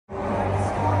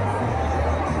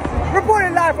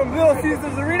live from Little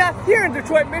Caesars Arena here in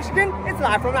Detroit, Michigan. It's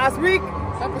live from last week.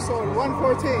 Episode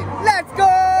 114. Let's go!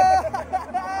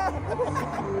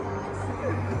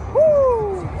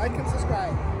 Woo! Like and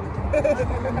subscribe.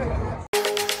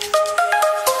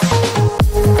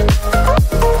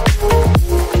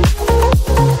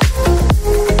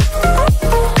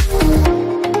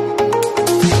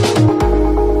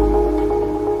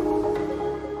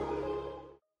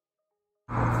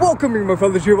 Welcoming my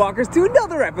fellow JayWalkers to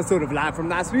another episode of Live from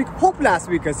Last Week. Hope last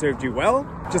week has served you well.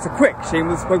 Just a quick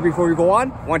shameless plug before we go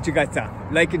on. I want you guys to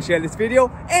like and share this video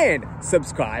and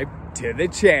subscribe to the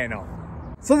channel.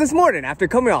 So this morning, after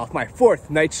coming off my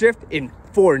 4th night shift in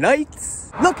 4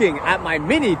 nights, looking at my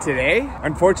Mini today,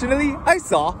 unfortunately, I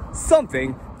saw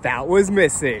something that was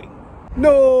missing.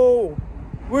 No!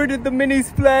 Where did the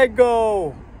Mini's flag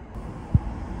go?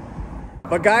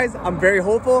 But guys, I'm very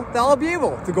hopeful that I'll be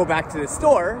able to go back to the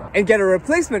store and get a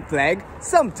replacement flag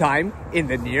sometime in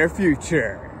the near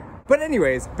future. But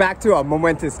anyways, back to a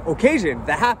momentous occasion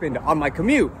that happened on my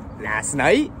commute last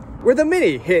night, where the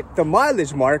Mini hit the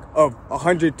mileage mark of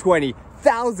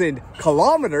 120,000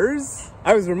 kilometers.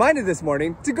 I was reminded this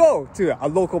morning to go to a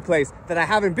local place that I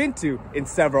haven't been to in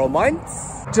several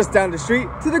months, just down the street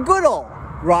to the good old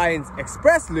Ryan's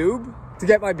Express Lube, to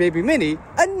get my baby Mini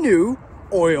a new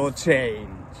oil change.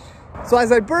 So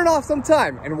as I burn off some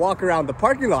time and walk around the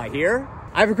parking lot here,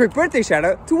 I have a quick birthday shout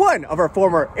out to one of our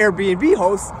former Airbnb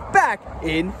hosts back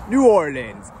in New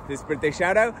Orleans. This birthday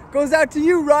shout out goes out to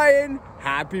you, Ryan.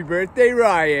 Happy birthday,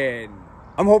 Ryan.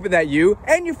 I'm hoping that you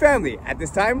and your family at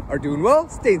this time are doing well,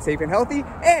 staying safe and healthy,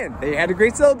 and they had a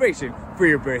great celebration for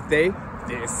your birthday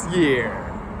this year.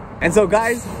 And so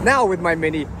guys, now with my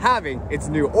Mini having its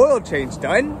new oil change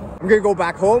done, I'm gonna go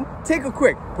back home, take a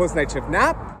quick post-night shift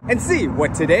nap, and see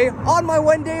what today, on my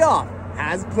 1 day off,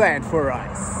 has planned for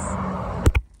us.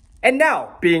 And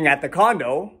now, being at the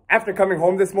condo, after coming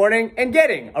home this morning and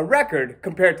getting a record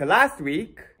compared to last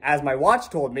week, as my watch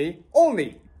told me,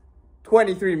 only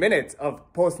 23 minutes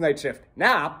of post-night shift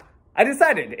nap, I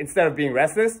decided, instead of being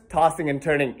restless, tossing and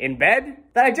turning in bed,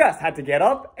 that I just had to get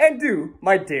up and do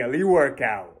my daily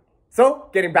workout. So,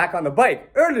 getting back on the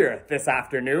bike earlier this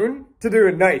afternoon to do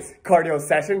a nice cardio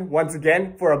session once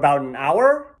again for about an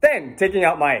hour. Then taking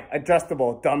out my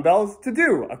adjustable dumbbells to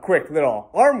do a quick little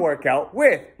arm workout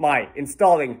with my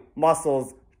Installing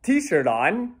Muscles t-shirt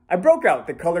on. I broke out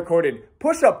the color-coded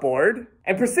push-up board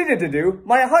and proceeded to do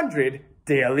my 100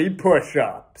 daily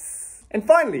push-ups. And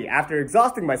finally, after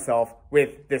exhausting myself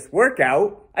with this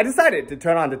workout, I decided to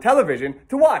turn on the television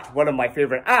to watch one of my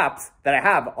favorite apps that I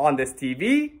have on this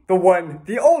TV, the one,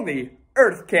 the only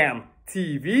EarthCam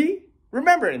TV.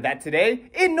 Remembering that today,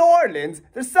 in New Orleans,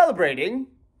 they're celebrating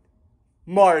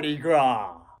Mardi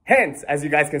Gras. Hence, as you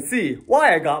guys can see,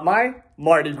 why I got my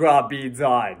Mardi Gras beads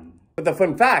on. But the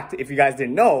fun fact, if you guys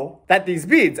didn't know, that these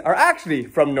beads are actually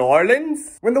from New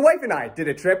Orleans, when the wife and I did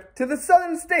a trip to the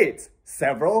southern states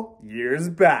several years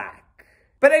back.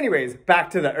 But anyways, back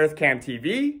to the EarthCam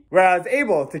TV, where I was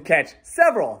able to catch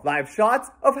several live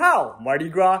shots of how Mardi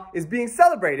Gras is being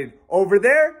celebrated over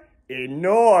there in New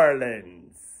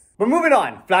Orleans. But moving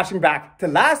on, flashing back to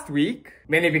last week,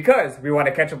 mainly because we want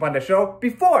to catch up on the show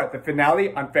before the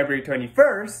finale on February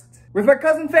 21st, with my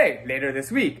cousin Faye later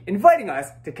this week, inviting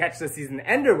us to catch the season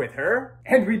ender with her,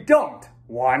 and we don't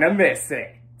want to miss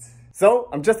it. So,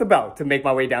 I'm just about to make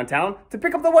my way downtown to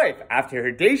pick up the wife after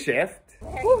her day shift.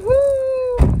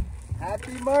 Woohoo!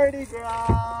 Happy Mardi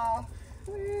Gras!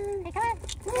 Hey, come on.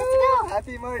 Let's go.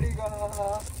 Happy Mardi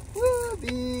Gras! Woo,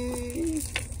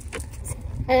 bees!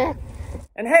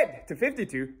 And head to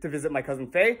 52 to visit my cousin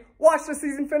Faye, watch the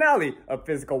season finale of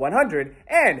Physical 100,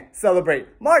 and celebrate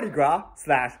Mardi Gras /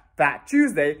 Fat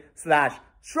Tuesday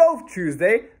 / Shrove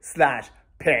Tuesday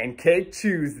 / Pancake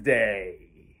Tuesday.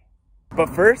 But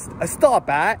first, a stop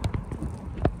at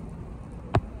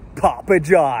Papa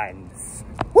John's.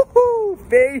 Woohoo!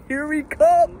 Faye, here we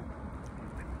come!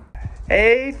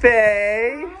 Hey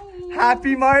Faye! Hi.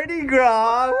 Happy Mardi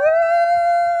Gras! Woo!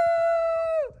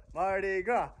 Mardi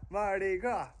Gras, Mardi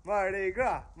Gras, Mardi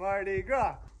Gras, Mardi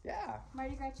Gras. Yeah.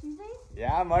 Mardi Gras Tuesdays?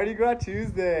 Yeah, Mardi Gras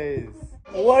Tuesdays.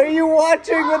 What are you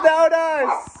watching without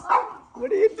us?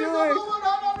 What are you doing?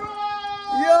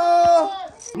 Yo!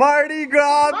 Mardi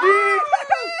Gras beat!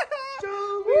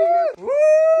 Woo! Woo!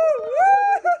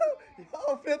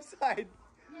 Yo, flip side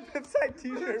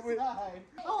t-shirt with...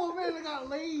 Oh man, I got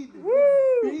laid.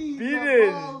 Woo! Beat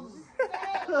it!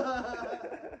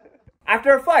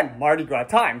 After a fun Mardi Gras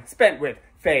time spent with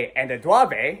Faye and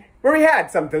Edouave, where we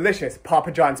had some delicious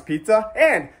Papa John's pizza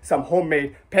and some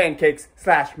homemade pancakes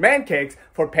 / man cakes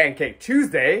for Pancake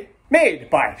Tuesday, made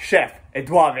by Chef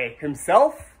Edouave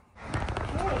himself.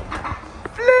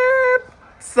 flip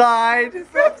side,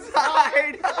 flip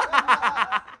side.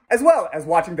 As well as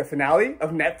watching the finale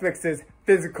of Netflix's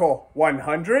Physical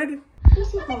 100.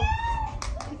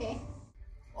 Okay.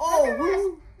 Oh,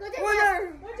 Go to your bus.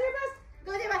 Go to your bus.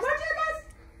 Go to your bus. Go to your bus.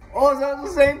 oh, is that at the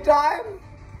same time?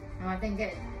 No, I think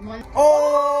it one.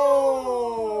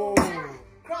 Oh!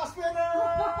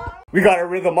 Crossfitter! We got a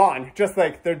rhythm on, just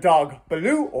like their dog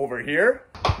Baloo over here.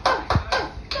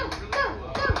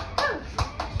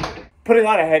 Putting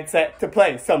on a headset to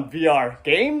play some VR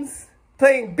games.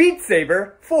 Playing Beat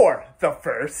Saber for the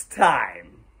first time.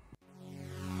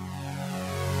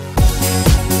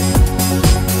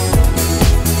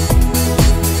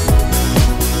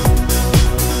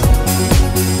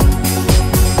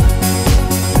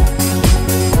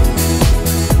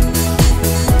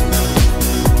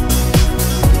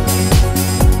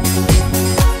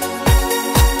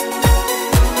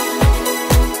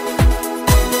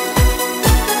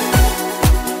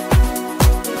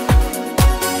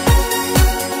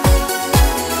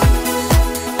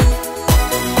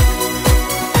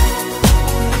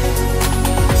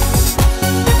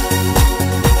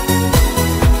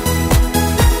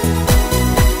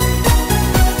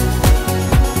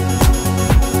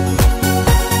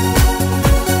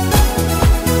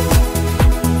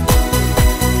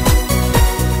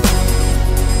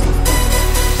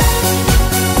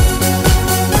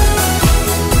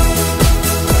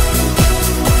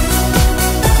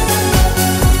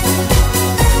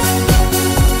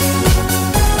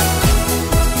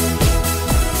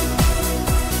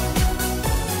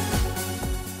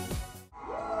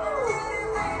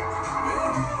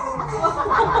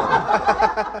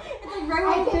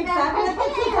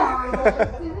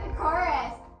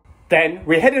 Then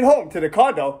we headed home to the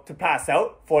condo to pass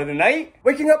out for the night,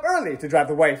 waking up early to drive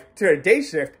the wife to her day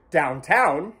shift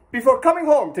downtown, before coming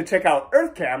home to check out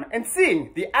EarthCam and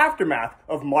seeing the aftermath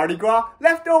of Mardi Gras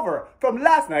left over from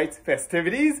last night's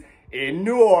festivities in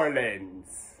New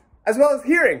Orleans. As well as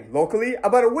hearing locally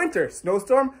about a winter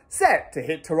snowstorm set to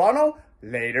hit Toronto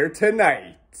later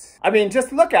tonight. I mean,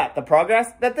 just look at the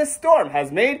progress that this storm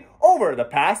has made over the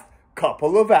past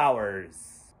couple of hours.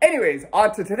 Anyways,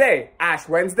 on to today, Ash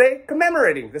Wednesday,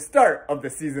 commemorating the start of the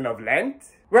season of Lent,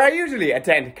 where I usually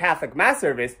attend Catholic Mass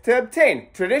service to obtain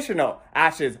traditional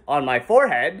ashes on my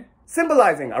forehead,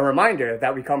 symbolizing a reminder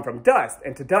that we come from dust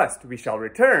and to dust we shall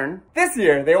return. This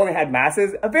year, they only had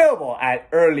masses available at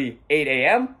early 8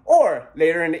 a.m. or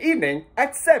later in the evening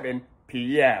at 7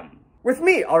 p.m. With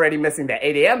me already missing the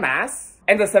 8 a.m. mass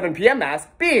and the 7 p.m. mass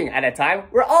being at a time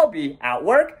where I'll be at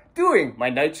work doing my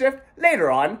night shift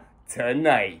later on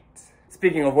tonight.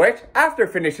 Speaking of which, after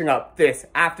finishing up this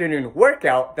afternoon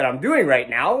workout that I'm doing right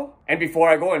now, and before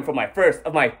I go in for my first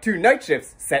of my 2 night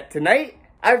shifts set tonight,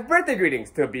 I have birthday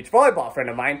greetings to a beach volleyball friend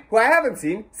of mine who I haven't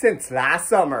seen since last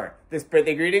summer. This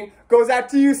birthday greeting goes out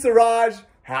to you, Siraj.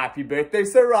 Happy birthday,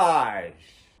 Siraj.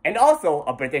 And also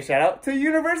a birthday shout out to a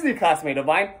university classmate of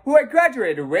mine who I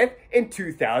graduated with in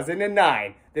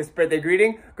 2009. This birthday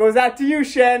greeting goes out to you,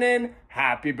 Shannon.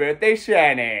 Happy birthday,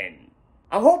 Shannon.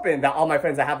 I'm hoping that all my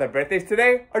friends that have their birthdays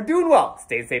today are doing well,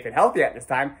 staying safe and healthy at this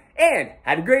time, and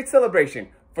had a great celebration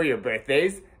for your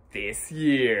birthdays this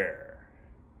year.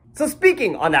 So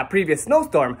speaking on that previous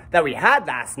snowstorm that we had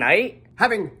last night,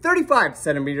 having 35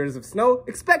 centimeters of snow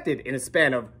expected in a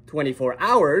span of 24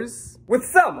 hours, with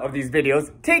some of these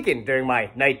videos taken during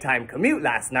my nighttime commute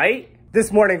last night,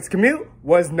 this morning's commute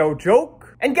was no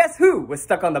joke. And guess who was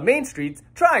stuck on the main streets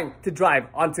trying to drive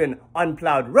onto an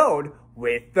unplowed road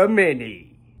with the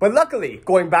Mini? But luckily,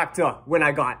 going back to when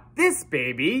I got this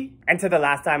baby, and to the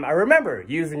last time I remember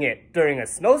using it during a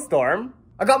snowstorm,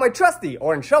 I got my trusty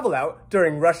orange shovel out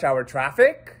during rush hour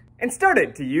traffic, and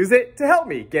started to use it to help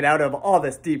me get out of all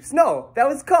the steep snow that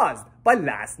was caused by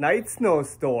last night's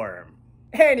snowstorm.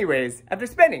 Anyways, after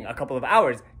spending a couple of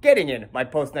hours getting in my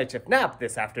post-night shift nap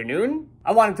this afternoon,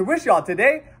 I wanted to wish y'all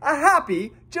today a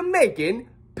happy Jamaican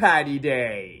Patty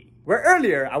Day. Where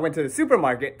earlier I went to the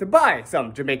supermarket to buy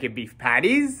some Jamaican beef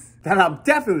patties that I'm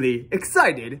definitely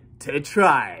excited to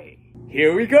try.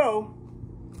 Here we go.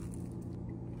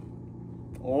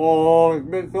 Oh, it's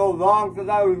been so long since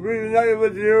I was reunited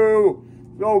with you.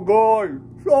 So good,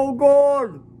 so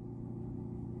good.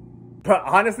 But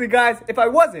honestly guys, if I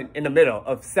wasn't in the middle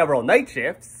of several night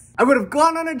shifts, I would have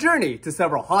gone on a journey to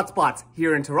several hotspots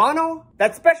here in Toronto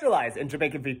that specialize in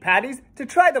Jamaican beef patties to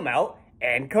try them out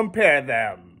and compare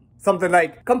them. Something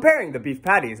like comparing the beef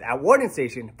patties at Warden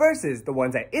Station versus the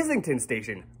ones at Islington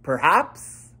Station,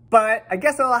 perhaps? But I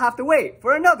guess I'll have to wait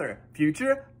for another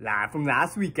future Live From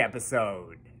Last Week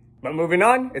episode. But moving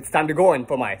on, it's time to go in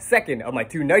for my second of my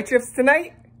 2 night shifts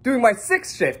tonight, doing my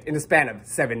 6th shift in the span of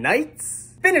 7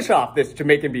 nights, finish off this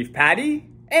Jamaican beef patty,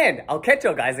 and I'll catch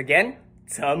you guys again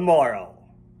tomorrow.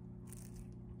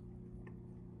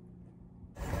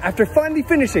 After finally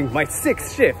finishing my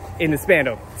 6th shift in the span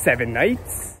of 7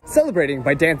 nights, celebrating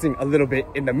by dancing a little bit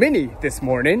in the mini this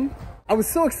morning, I was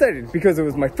so excited because it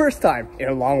was my first time in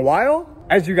a long while,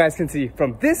 as you guys can see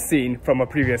from this scene from a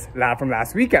previous Live From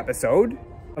Last Week episode,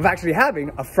 of actually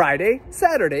having a Friday,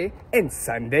 Saturday, and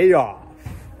Sunday off.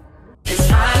 It's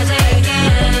Friday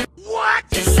again. What?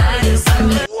 It's Saturday,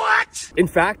 Sunday. What? In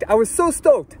fact, I was so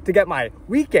stoked to get my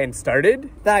weekend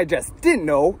started that I just didn't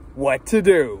know what to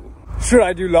do. Should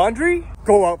I do laundry?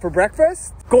 Go out for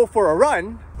breakfast? Go for a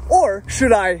run? Or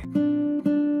should I...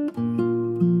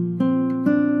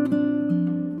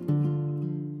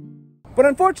 But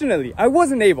unfortunately, I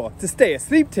wasn't able to stay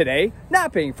asleep today,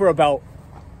 napping for about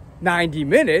 90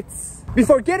 minutes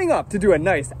before getting up to do a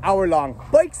nice hour-long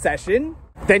bike session,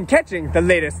 then catching the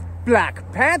latest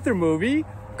Black Panther movie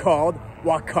called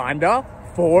Wakanda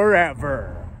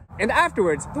Forever. And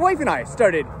afterwards, the wife and I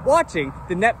started watching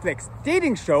the Netflix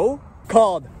dating show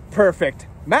called Perfect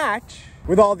Match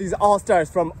with all these all-stars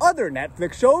from other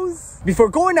Netflix shows before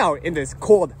going out in this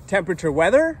cold temperature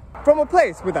weather from a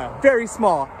place with a very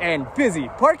small and busy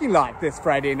parking lot this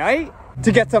Friday night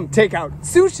to get some takeout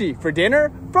sushi for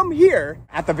dinner from here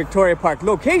at the Victoria Park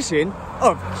location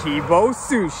of Kibo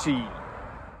Sushi.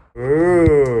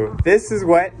 Ooh, this is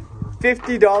what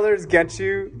 $50 gets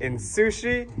you in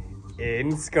sushi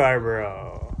in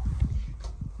Scarborough.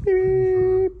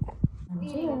 Beep.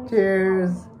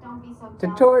 Cheers to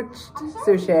torched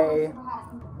sushi.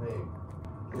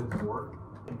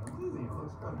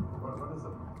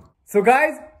 So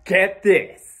guys, get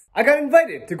this. I got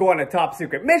invited to go on a top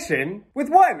secret mission with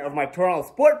one of my Toronto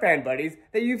sport fan buddies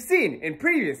that you've seen in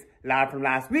previous Live From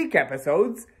Last Week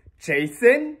episodes,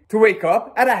 Jason, to wake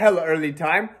up at a hella early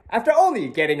time after only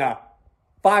getting a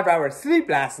 5-hour sleep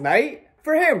last night,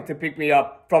 for him to pick me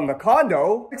up from the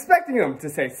condo, expecting him to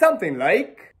say something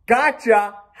like,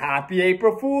 "Gotcha, happy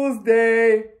April Fool's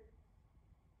Day."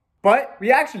 But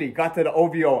we actually got to the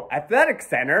OVO Athletic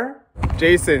Center.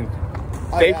 Jason,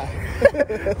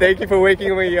 thank you for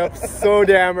waking me up so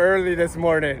damn early this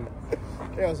morning.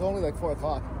 Yeah, it was only like 4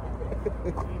 o'clock.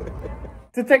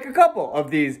 To take a couple of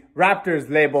these Raptors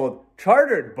labeled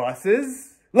chartered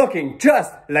buses, looking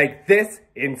just like this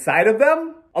inside of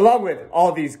them, along with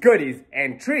all these goodies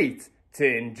and treats to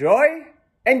enjoy,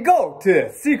 and go to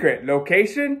a secret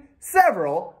location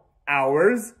several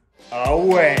hours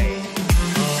away.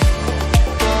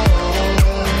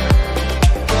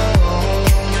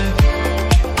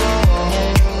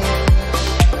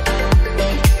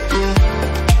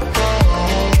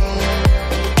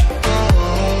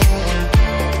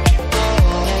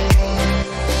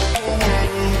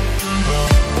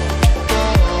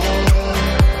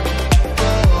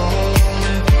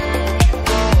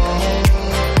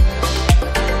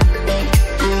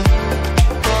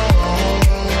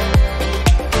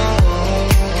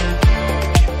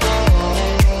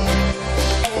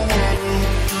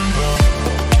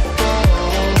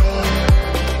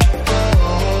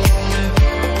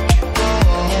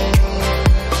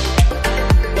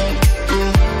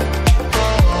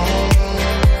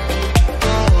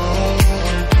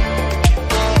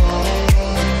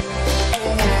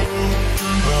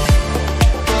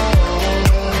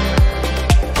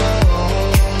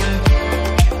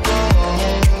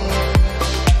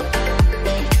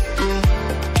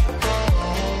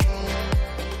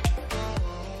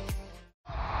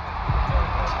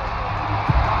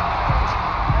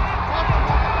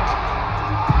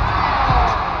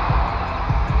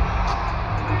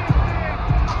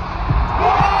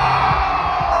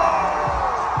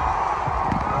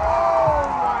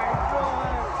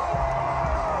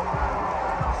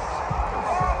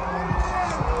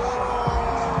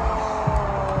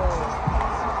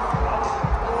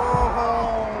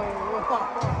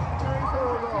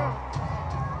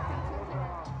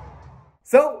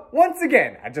 So, once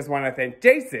again, I just want to thank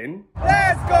Jason,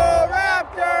 Let's go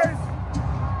Raptors!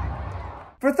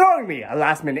 for throwing me a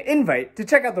last-minute invite to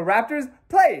check out the Raptors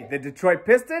play the Detroit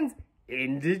Pistons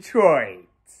in Detroit.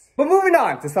 But moving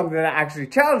on to something that actually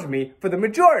challenged me for the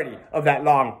majority of that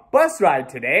long bus ride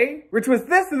today, which was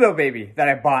this little baby that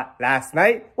I bought last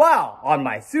night while on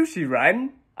my sushi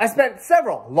run. I spent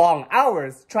several long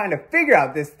hours trying to figure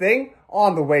out this thing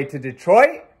on the way to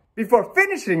Detroit before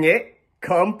finishing it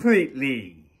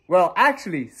completely. Well,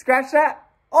 actually, scratch that,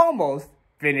 almost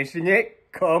finishing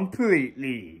it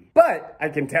completely. But I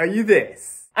can tell you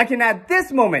this, I can add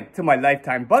this moment to my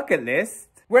lifetime bucket list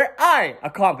where I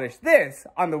accomplished this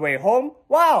on the way home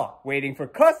while waiting for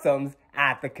customs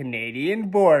at the Canadian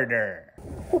border.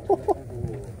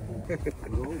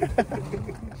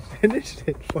 Finished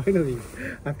it finally.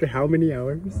 After how many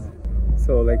hours?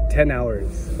 So like 10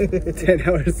 hours. 10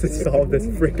 hours to solve this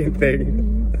freaking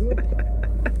thing.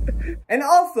 And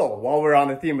also, while we're on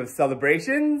the theme of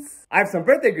celebrations, I have some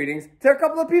birthday greetings to a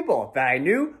couple of people that I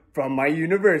knew from my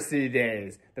university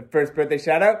days. The first birthday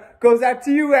shout out goes out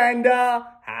to you, Anda.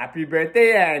 Happy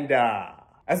birthday, Anda.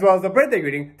 As well as a birthday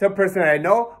greeting to a person I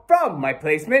know from my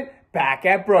placement back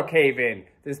at Brookhaven.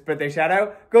 This birthday shout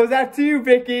out goes out to you,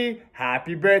 Vicky.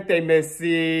 Happy birthday,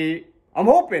 Missy. I'm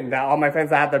hoping that all my friends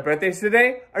that have their birthdays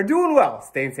today are doing well,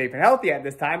 staying safe and healthy at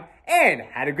this time, and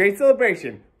had a great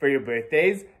celebration for your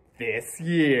birthdays this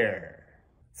year.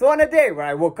 So on a day where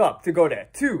I woke up to go to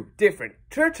 2 different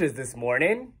churches this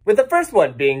morning, with the first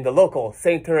one being the local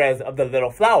St. Therese of the Little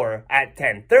Flower at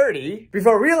 10:30,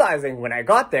 before realizing when I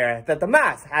got there that the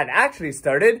Mass had actually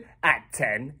started at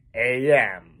 10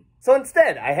 a.m. So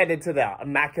instead, I headed to the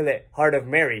Immaculate Heart of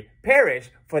Mary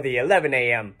Parish for the 11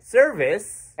 a.m.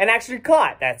 service, and actually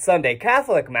caught that Sunday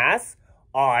Catholic Mass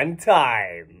on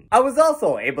time. I was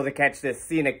also able to catch this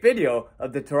scenic video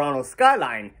of the Toronto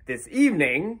skyline this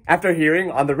evening after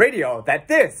hearing on the radio that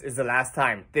this is the last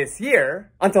time this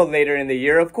year, until later in the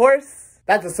year of course,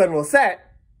 that the sun will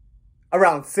set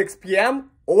around 6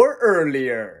 p.m. or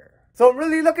earlier. So I'm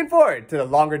really looking forward to the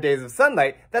longer days of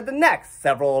sunlight that the next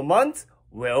several months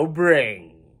will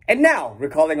bring. And now,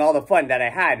 recalling all the fun that I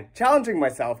had challenging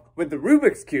myself with the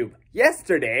Rubiks Cube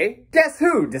yesterday, guess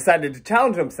who decided to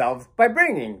challenge themselves by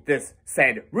bringing this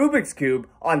said Rubiks Cube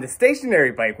on the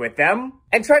stationary bike with them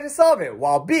and try to solve it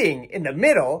while being in the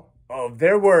middle of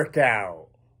their workout.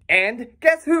 And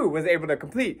guess who was able to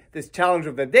complete this challenge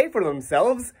of the day for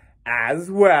themselves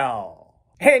as well.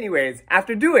 Anyways,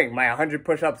 after doing my 100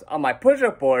 push-ups on my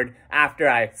push-up board after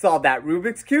I solved that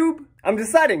Rubik's Cube, I'm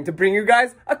deciding to bring you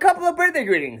guys a couple of birthday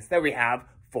greetings that we have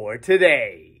for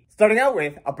today. Starting out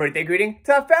with a birthday greeting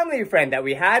to a family friend that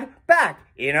we had back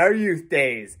in our youth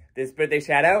days. This birthday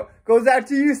shout out goes out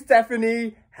to you,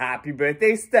 Stephanie. Happy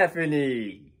birthday,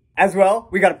 Stephanie. As well,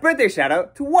 we got a birthday shout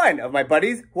out to one of my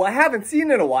buddies who I haven't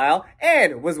seen in a while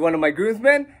and was one of my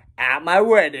groomsmen at my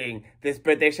wedding. This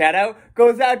birthday shout out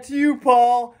goes out to you,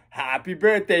 Paul. Happy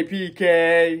birthday,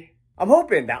 PK. I'm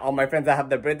hoping that all my friends that have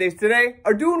their birthdays today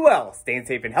are doing well, staying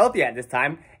safe and healthy at this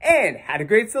time, and had a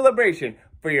great celebration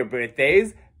for your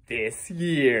birthdays this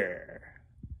year.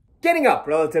 Getting up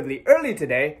relatively early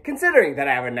today, considering that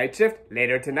I have a night shift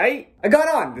later tonight, I got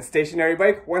on the stationary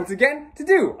bike once again to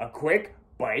do a quick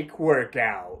bike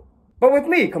workout. But with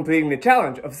me completing the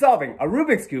challenge of solving a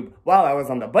Rubik's Cube while I was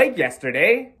on the bike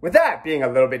yesterday, with that being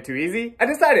a little bit too easy, I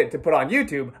decided to put on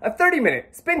YouTube a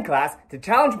 30-minute spin class to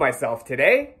challenge myself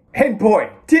today. And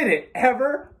boy, did it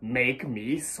ever make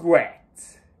me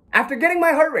sweat. After getting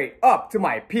my heart rate up to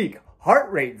my peak heart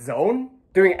rate zone,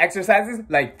 doing exercises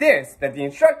like this that the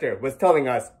instructor was telling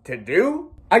us to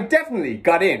do, I definitely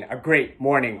got in a great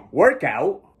morning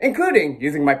workout, including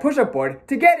using my push-up board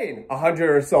to get in 100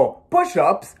 or so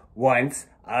push-ups once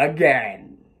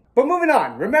again. But moving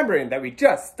on, remembering that we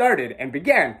just started and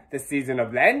began the season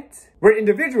of Lent, where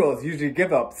individuals usually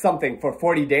give up something for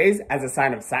 40 days as a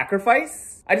sign of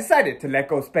sacrifice, I decided to let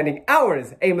go spending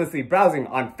hours aimlessly browsing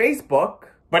on Facebook,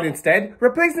 but instead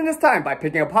replacing this time by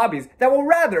picking up hobbies that will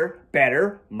rather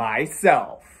better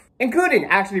myself, including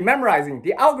actually memorizing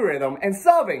the algorithm and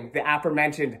solving the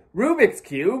aforementioned Rubik's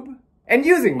Cube, and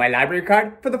using my library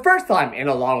card for the first time in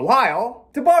a long while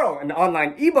to borrow an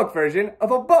online ebook version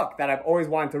of a book that I've always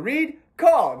wanted to read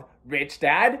called Rich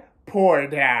Dad, Poor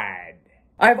Dad.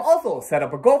 I have also set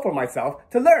up a goal for myself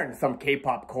to learn some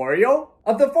K-pop choreo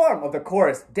of the form of the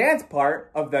chorus dance part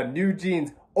of the New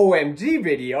Jeans OMG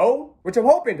video, which I'm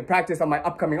hoping to practice on my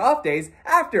upcoming off days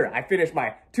after I finish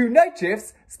my 2 night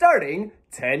shifts starting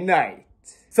tonight.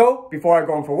 So, before I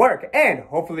go in for work and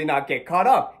hopefully not get caught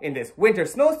up in this winter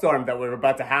snowstorm that we're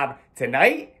about to have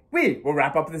tonight, we will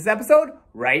wrap up this episode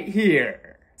right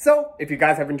here. So, if you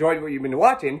guys have enjoyed what you've been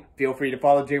watching, feel free to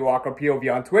follow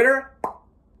JayWalkerPOV on Twitter,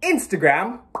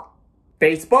 Instagram,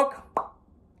 Facebook,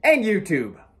 and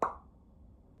YouTube.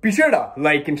 Be sure to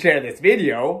like and share this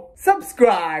video,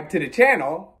 subscribe to the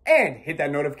channel, and hit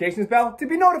that notifications bell to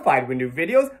be notified when new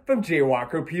videos from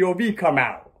JayWalkerPOV come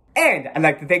out. And I'd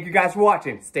like to thank you guys for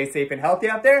watching. Stay safe and healthy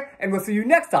out there, and we'll see you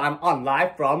next time on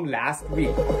Live From Last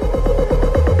Week.